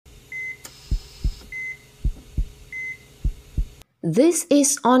This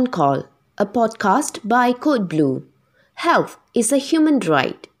is On Call, a podcast by Code Blue. Health is a human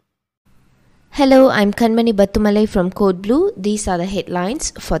right. Hello, I'm Kanmani Battumalai from Code Blue. These are the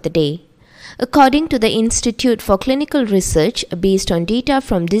headlines for the day. According to the Institute for Clinical Research, based on data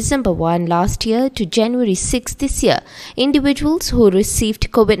from December 1 last year to January 6 this year, individuals who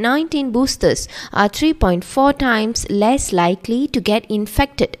received COVID-19 boosters are 3.4 times less likely to get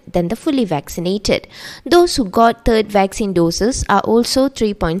infected than the fully vaccinated. Those who got third vaccine doses are also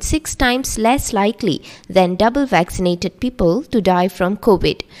 3.6 times less likely than double vaccinated people to die from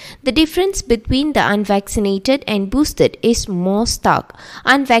COVID. The difference between the unvaccinated and boosted is more stark.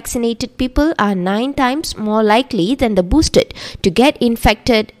 Unvaccinated people are 9 times more likely than the boosted to get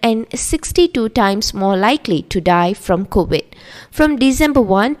infected and 62 times more likely to die from COVID. From December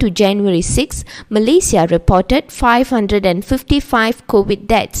 1 to January 6, Malaysia reported 555 COVID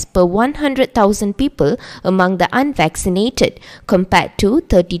deaths per 100,000 people among the unvaccinated, compared to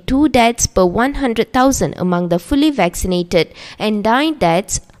 32 deaths per 100,000 among the fully vaccinated and 9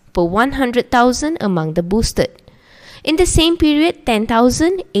 deaths per 100,000 among the boosted. In the same period,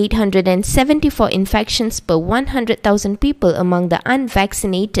 10,874 infections per 100,000 people among the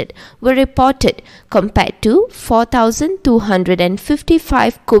unvaccinated were reported, compared to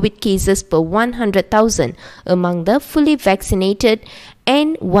 4,255 COVID cases per 100,000 among the fully vaccinated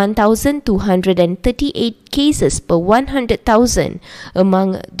and 1,238 cases per 100,000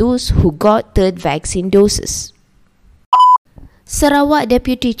 among those who got third vaccine doses. Sarawak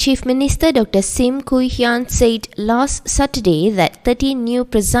Deputy Chief Minister Dr. Sim Kui Hian said last Saturday that 13 new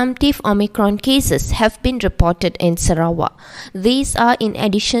presumptive Omicron cases have been reported in Sarawak. These are in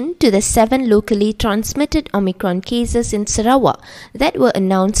addition to the 7 locally transmitted Omicron cases in Sarawak that were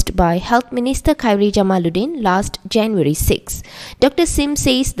announced by Health Minister Khairi Jamaluddin last January 6. Dr. Sim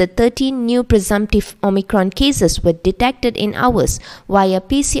says the 13 new presumptive Omicron cases were detected in hours via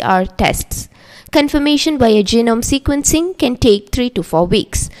PCR tests. Confirmation via genome sequencing can take 3 to 4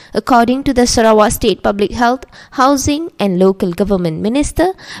 weeks. According to the Sarawak State Public Health, Housing and Local Government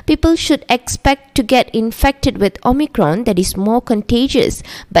Minister, people should expect to get infected with Omicron that is more contagious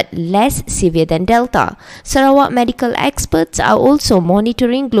but less severe than Delta. Sarawak medical experts are also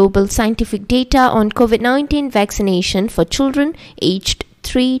monitoring global scientific data on COVID-19 vaccination for children aged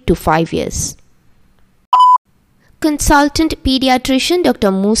 3 to 5 years. Consultant pediatrician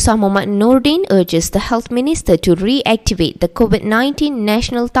Dr. Musa Mohammad Nordin urges the Health Minister to reactivate the COVID-19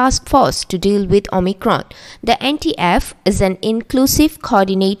 National Task Force to deal with Omicron. The NTF is an inclusive,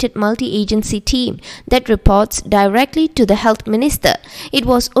 coordinated multi-agency team that reports directly to the Health Minister. It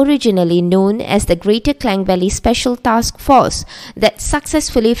was originally known as the Greater Klang Valley Special Task Force that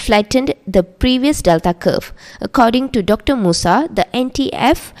successfully flattened the previous Delta curve. According to Dr. Musa, the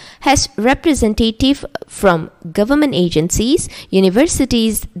NTF has representatives from government agencies,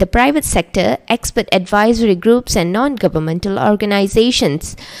 universities, the private sector, expert advisory groups and non-governmental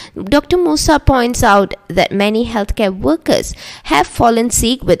organizations. Dr. Musa points out that many healthcare workers have fallen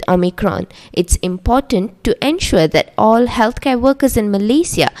sick with Omicron. It's important to ensure that all healthcare workers in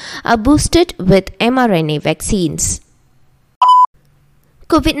Malaysia are boosted with mRNA vaccines.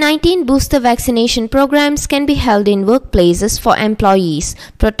 COVID-19 booster vaccination programs can be held in workplaces for employees.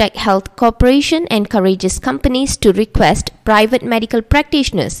 Protect Health Corporation encourages companies to request private medical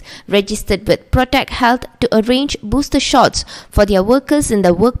practitioners registered with Protect Health to arrange booster shots for their workers in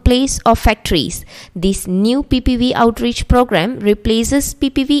the workplace or factories. This new PPV outreach program replaces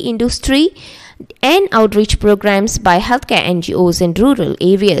PPV industry and outreach programs by healthcare NGOs in rural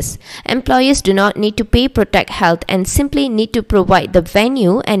areas. Employers do not need to pay Protect Health and simply need to provide the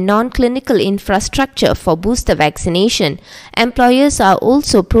venue and non-clinical infrastructure for booster vaccination. Employers are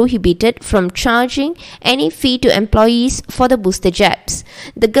also prohibited from charging any fee to employees for the booster jabs.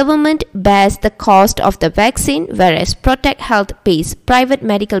 The government bears the cost of the vaccine, whereas Protect Health pays private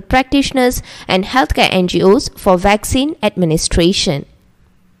medical practitioners and healthcare NGOs for vaccine administration.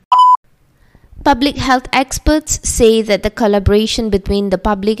 Public health experts say that the collaboration between the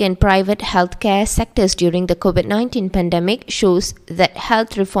public and private healthcare sectors during the COVID-19 pandemic shows that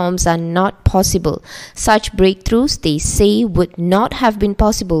health reforms are not possible. Such breakthroughs, they say, would not have been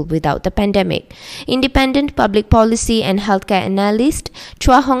possible without the pandemic. Independent public policy and healthcare analyst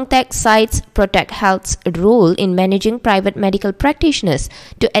Chua Hong Tek cites Protect Health's role in managing private medical practitioners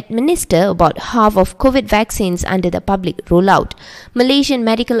to administer about half of COVID vaccines under the public rollout. Malaysian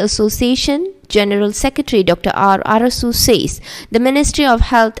Medical Association General Secretary Dr. R. Arasu says the Ministry of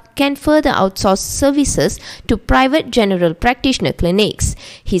Health can further outsource services to private general practitioner clinics.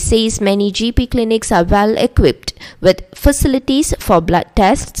 He says many GP clinics are well equipped with facilities for blood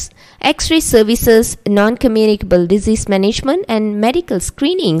tests, X-ray services, non-communicable disease management and medical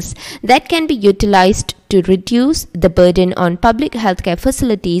screenings that can be utilized to reduce the burden on public healthcare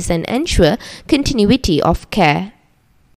facilities and ensure continuity of care.